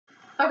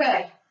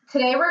Okay,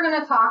 today we're going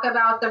to talk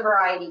about the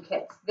variety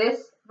kits.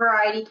 This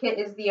variety kit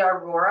is the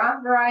Aurora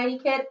variety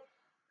kit.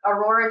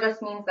 Aurora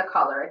just means the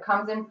color. It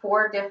comes in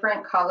 4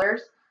 different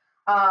colors.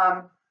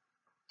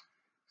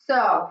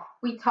 So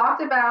we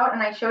talked about,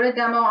 and I showed a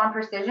demo on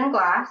precision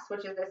glass,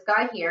 which is this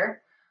guy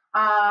here.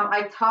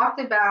 I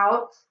talked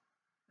about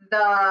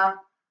the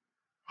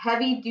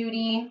heavy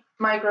duty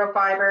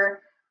microfiber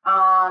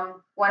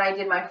when I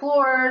did my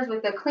floors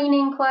with the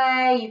cleaning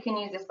clay. You can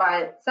use this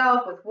by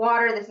itself with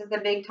water. This is the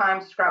big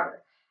time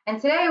scrubber.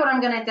 And today what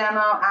I'm going to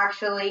demo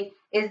actually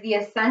is the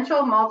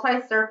Essential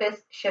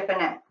Multi-Surface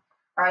Chiffonette.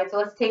 All right, so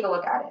let's take a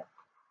look at it.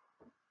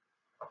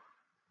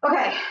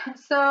 Okay,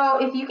 so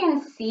if you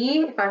can see,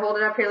 if I hold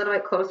it up here a little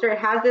bit closer, it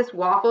has this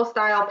waffle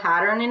style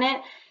pattern in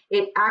it.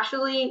 It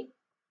actually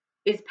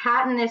is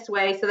patterned this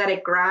way so that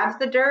it grabs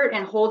the dirt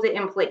and holds it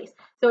in place.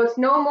 So it's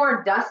no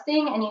more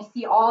dusting and you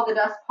see all the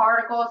dust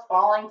particles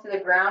falling to the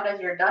ground as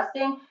you're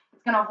dusting.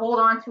 It's going to hold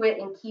on to it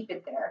and keep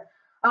it there.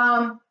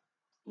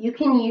 You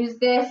can use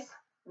this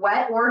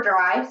wet or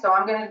dry, so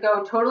I'm going to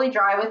go totally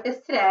dry with this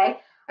today.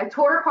 I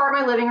tore apart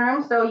my living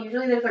room, so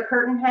usually there's a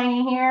curtain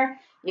hanging here.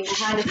 You can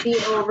kind of see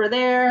it over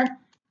there.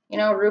 You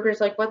know,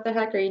 Ruger's like, what the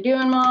heck are you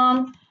doing,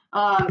 Mom?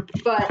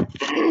 So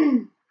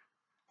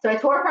I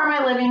tore apart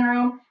my living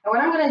room, and what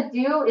I'm going to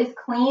do is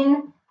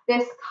clean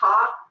this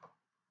top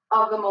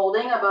of the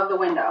molding above the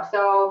window.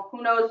 So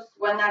who knows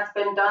when that's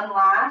been done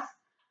last,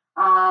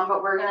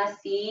 but we're going to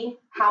see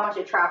how much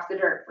it traps the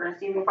dirt. We're going to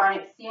see if we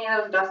can see any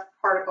of those dust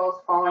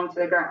particles falling to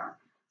the ground.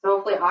 So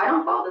hopefully I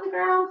don't fall to the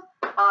ground.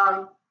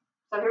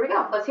 So here we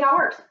go. Let's see how it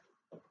works.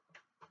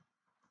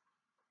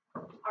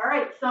 All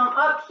right, so I'm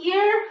up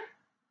here.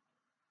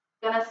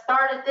 Going to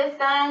start at this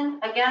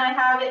end. Again, I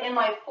have it in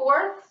my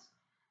fourths.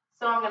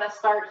 So I'm going to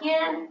start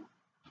here,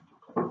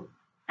 and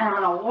I'm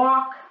going to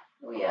walk.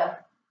 Oh yeah,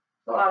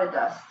 a lot of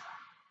dust.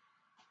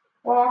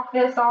 Walk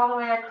this all the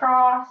way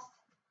across,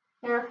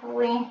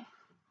 carefully,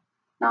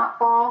 not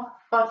fall,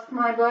 bust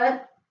my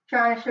butt.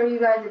 Trying to show you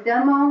guys a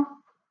demo.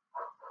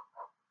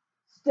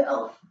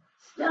 Stealth.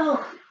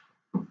 Got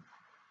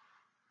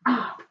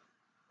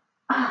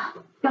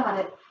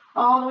it.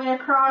 All the way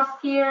across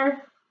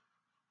here.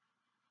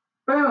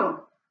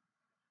 Boom.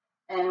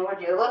 And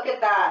would you look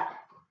at that?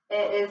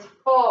 It is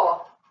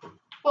full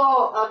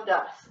of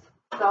dust.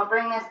 So I'll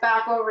bring this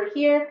back over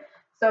here.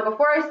 So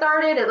before I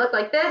started, it looked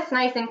like this,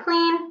 nice and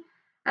clean.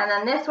 And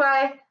then this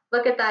way,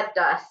 look at that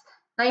dust.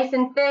 Nice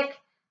and thick,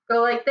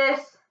 go like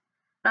this.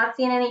 Not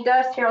seeing any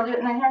dust here, I'll do it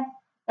in the hand.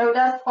 No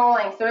dust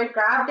falling. So it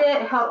grabbed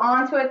it, held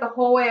onto it the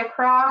whole way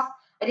across.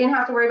 I didn't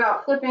have to worry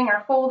about flipping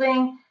or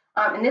folding.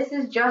 And this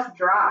is just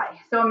dry.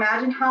 So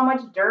imagine how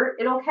much dirt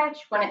it'll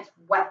catch when it's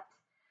wet.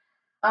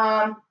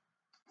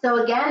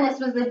 So again, this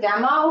was the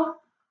demo.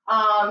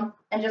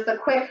 And just a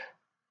quick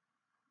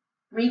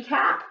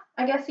recap,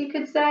 I guess you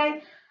could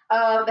say,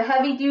 of the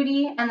heavy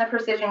duty and the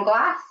precision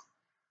glass.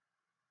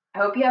 I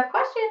hope you have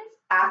questions.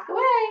 Ask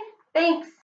away. Thanks.